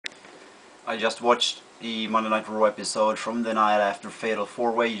I just watched the Monday Night RAW episode from the night after Fatal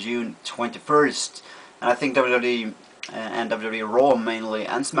 4-Way, June 21st, and I think WWE and WWE Raw mainly,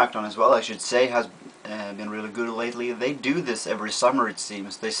 and SmackDown as well, I should say, has been really good lately. They do this every summer, it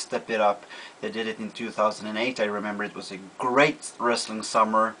seems. They step it up. They did it in 2008. I remember it was a great wrestling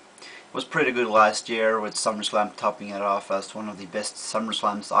summer. It was pretty good last year, with SummerSlam topping it off as one of the best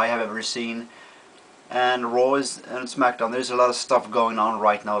SummerSlams I have ever seen. And Raw and SmackDown, there's a lot of stuff going on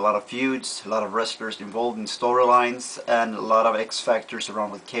right now, a lot of feuds, a lot of wrestlers involved in storylines, and a lot of X Factors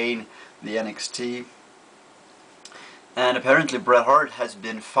around with Kane, the NXT. And apparently Bret Hart has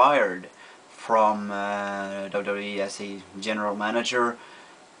been fired from WWE as a general manager.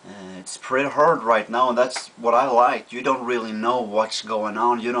 It's pretty hard right now, and that's what I like. You don't really know what's going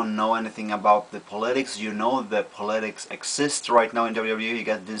on. You don't know anything about the politics. You know the politics exists right now in WWE. You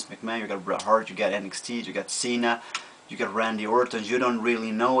got Vince McMahon, you got Bret Hart, you got NXT, you got Cena, you got Randy Orton. You don't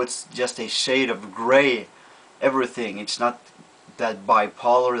really know. It's just a shade of gray, everything. It's not that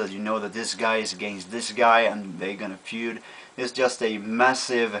bipolar that you know that this guy is against this guy and they're gonna feud. It's just a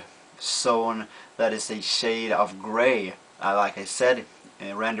massive zone that is a shade of gray. Like I said,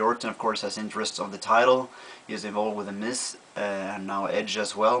 Randy Orton, of course, has interests of the title. He is involved with The Miz and now Edge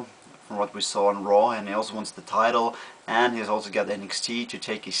as well, from what we saw on Raw, and he also wants the title, and he's also got NXT to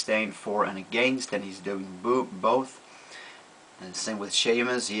take a stand for and against, and he's doing both. And same with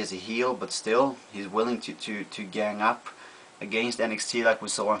Sheamus. He is a heel, but still, he's willing to gang up against NXT like we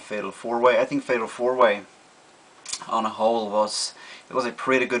saw on Fatal 4-Way. I think Fatal 4-Way on a whole was a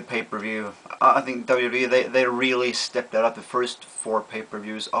pretty good pay-per-view. I think WWE, they really stepped it up. The first 4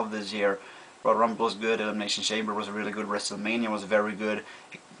 pay-per-views of this year. Royal Rumble was good, Elimination Chamber was really good, WrestleMania was very good,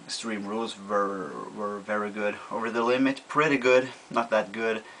 Extreme Rules were very good, Over the Limit, pretty good, not that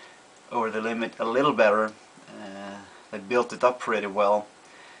good, Over the Limit a little better. They built it up pretty well,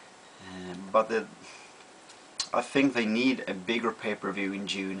 but I think they need a bigger pay-per-view in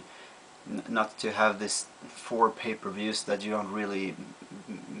June. Not to have this 4 pay-per-views that you don't really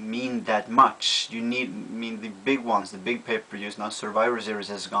mean that much. You mean the big ones, the big pay-per-views. Now Survivor Series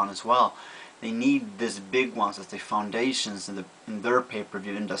has gone as well. They need these big ones as the foundations in their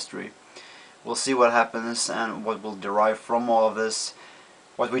pay-per-view industry. We'll see what happens and what will derive from all of this.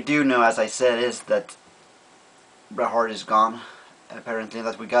 What we do know, as I said, is that Bret Hart is gone. Apparently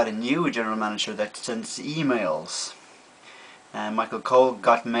that we got a new general manager that sends emails. And Michael Cole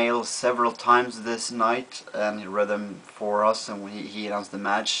got mail several times this night, and he read them for us, and he announced the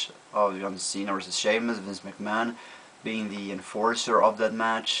match of John Cena versus Sheamus, Vince McMahon being the enforcer of that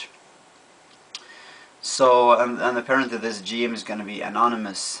match. So, and apparently this GM is going to be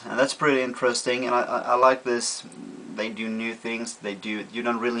anonymous, and that's pretty interesting, and I like this. They do new things, you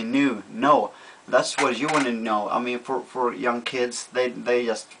don't really know. That's what you want to know. I mean, for young kids, they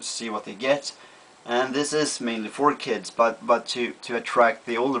just see what they get. And this is mainly for kids, but to attract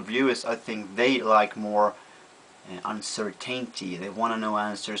the older viewers, I think they like more uncertainty. They want to know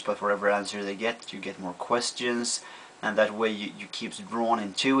answers, but for every answer they get, you get more questions, and that way you keep drawn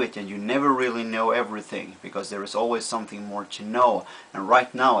into it, and you never really know everything, because there is always something more to know. And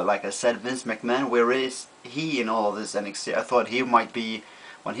right now, like I said, Vince McMahon, where is he in all of this NXT? I thought he might be,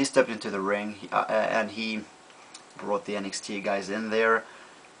 when he stepped into the ring, and he brought the NXT guys in there,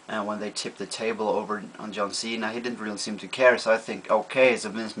 and when they tipped the table over on John Cena, he didn't really seem to care. So I think, okay, so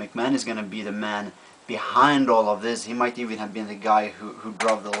Vince McMahon is going to be the man behind all of this. He might even have been the guy who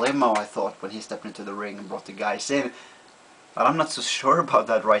drove the limo, I thought, when he stepped into the ring and brought the guys in. But I'm not so sure about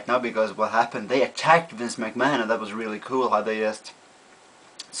that right now, because what happened, they attacked Vince McMahon, and that was really cool how they just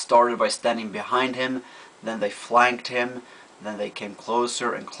started by standing behind him, then they flanked him, then they came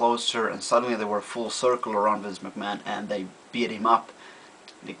closer and closer, and suddenly they were full circle around Vince McMahon, and they beat him up.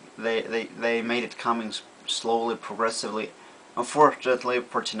 They made it coming slowly, progressively. Unfortunately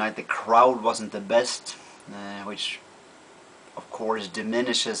for tonight, the crowd wasn't the best, which of course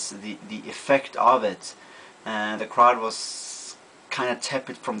diminishes the effect of it. The crowd was kind of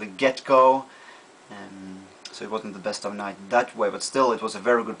tepid from the get-go, so it wasn't the best of night that way, but still it was a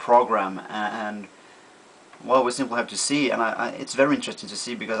very good program, and well, we simply have to see, and it's very interesting to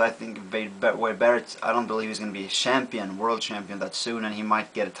see, because I think Wade Barrett, I don't believe he's going to be a champion, world champion that soon, and he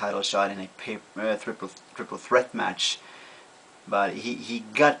might get a title shot in a triple threat match. But he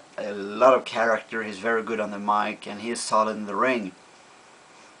got a lot of character, he's very good on the mic, and he is solid in the ring.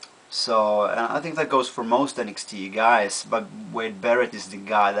 So, and I think that goes for most NXT guys, but Wade Barrett is the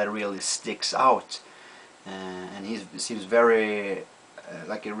guy that really sticks out. And he seems very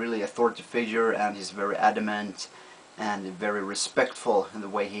like a really authoritative figure, and he's very adamant and very respectful in the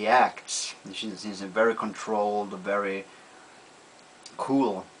way he acts. He seems very controlled, very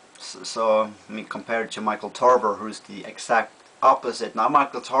cool. So I mean, compared to Michael Tarver, who's the exact opposite. Now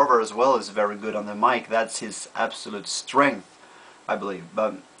Michael Tarver as well is very good on the mic. That's his absolute strength, I believe.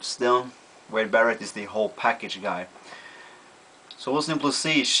 But still, Wade Barrett is the whole package guy. So we'll simply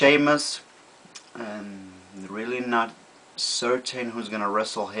see. Sheamus, really not certain who's gonna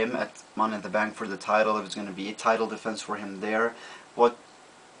wrestle him at Money in the Bank for the title, if it's gonna be a title defense for him there. What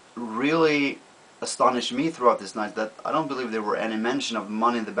really astonished me throughout this night that I don't believe there were any mention of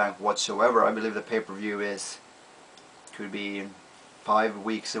Money in the Bank whatsoever. I believe the pay-per-view could be 5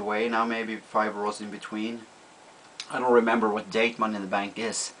 weeks away now, maybe 5 Raws in between. I don't remember what date Money in the Bank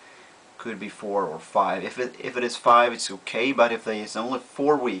is. Could be 4 or 5. If it is 5, it's okay. But if it's only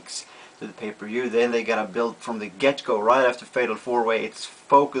 4 weeks to the pay-per-view, then they gotta build from the get-go right after Fatal 4-Way. It's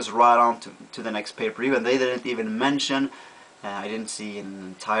focused right on to the next pay-per-view, and they didn't even mention. I didn't see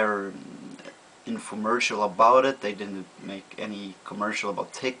an entire infomercial about it. They didn't make any commercial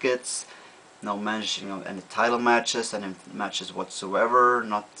about tickets. No mention of any title matches, any matches whatsoever.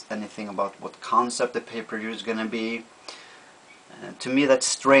 Not anything about what concept the pay-per-view is gonna be. To me, that's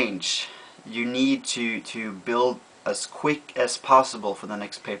strange. You need to build as quick as possible for the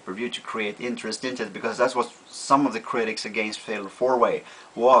next pay-per-view to create interest into it, because that's what some of the critics against Fatal 4-Way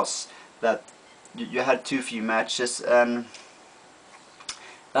was, that you had too few matches, and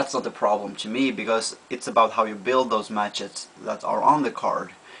that's not the problem to me, because it's about how you build those matches that are on the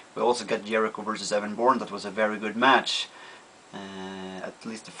card. We also got Jericho versus Evan Bourne. That was a very good match, at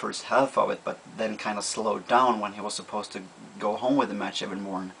least the first half of it, but then kind of slowed down when he was supposed to go home with the match, Evan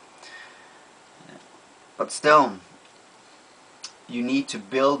Bourne. But still, you need to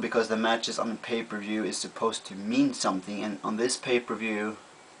build, because the matches on the pay-per-view is supposed to mean something, and on this pay-per-view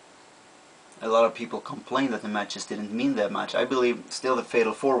a lot of people complained that the matches didn't mean that much. I believe still the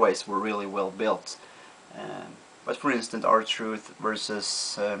Fatal 4-Ways were really well built. But for instance, R-Truth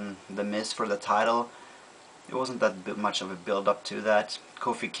versus The Miz for the title, it wasn't that much of a build-up to that.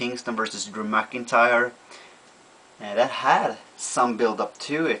 Kofi Kingston versus Drew McIntyre, that had some build-up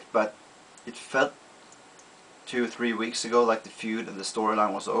to it, but it felt 2 or 3 weeks ago like the feud and the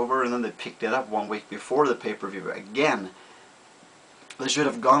storyline was over, and then they picked it up 1 week before the pay-per-view again. They should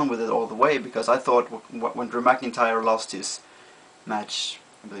have gone with it all the way, because I thought when Drew McIntyre lost his match,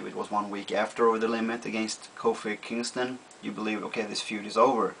 I believe it was 1 week after Over the Limit against Kofi Kingston, you believe, okay, this feud is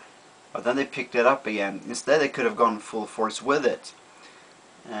over. But then they picked it up again. Instead, they could have gone full force with it.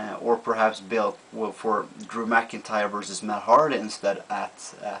 Or perhaps built for Drew McIntyre versus Matt Hardy instead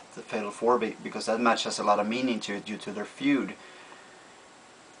at the Fatal 4-Way, because that match has a lot of meaning to it due to their feud.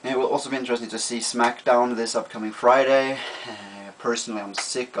 And it will also be interesting to see SmackDown this upcoming Friday. Personally, I'm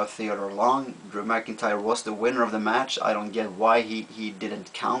sick of Theodore Long. Drew McIntyre was the winner of the match. I don't get why he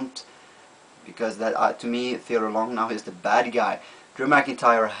didn't count, because that to me, Theodore Long now is the bad guy. Drew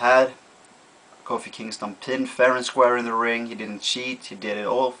McIntyre had Kofi Kingston pinned fair and square in the ring. He didn't cheat. He did it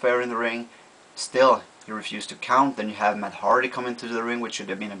all fair in the ring. Still, he refused to count. Then you have Matt Hardy come into the ring, which should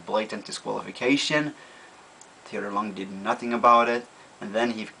have been a blatant disqualification. Theodore Long did nothing about it, and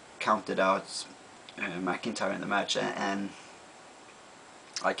then he counted out McIntyre in the match, and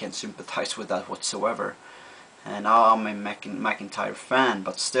I can't sympathize with that whatsoever. And now I'm a McIntyre fan,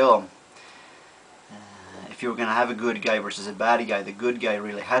 but still, if you're gonna have a good guy versus a bad guy, the good guy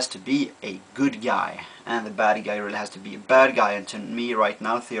really has to be a good guy, and the bad guy really has to be a bad guy. And to me, right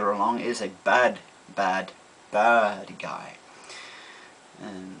now, Theodore Long is a bad guy.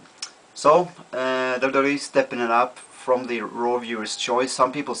 So WWE stepping it up from the Raw viewers' choice.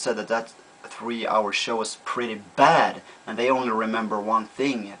 Some people said that 3-hour show was pretty bad, and they only remember one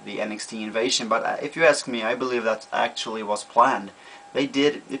thing, the NXT invasion. But if you ask me, I believe that actually was planned. They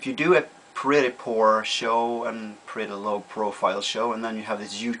did. If you do a pretty poor show and pretty low profile show, and then you have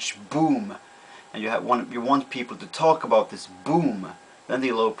this huge boom, and you want people to talk about this boom, then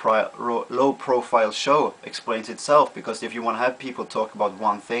the low profile show explains itself. Because if you want to have people talk about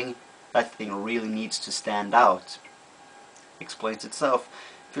one thing, that thing really needs to stand out. Explains itself.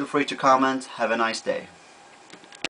 Feel free to comment. Have a nice day.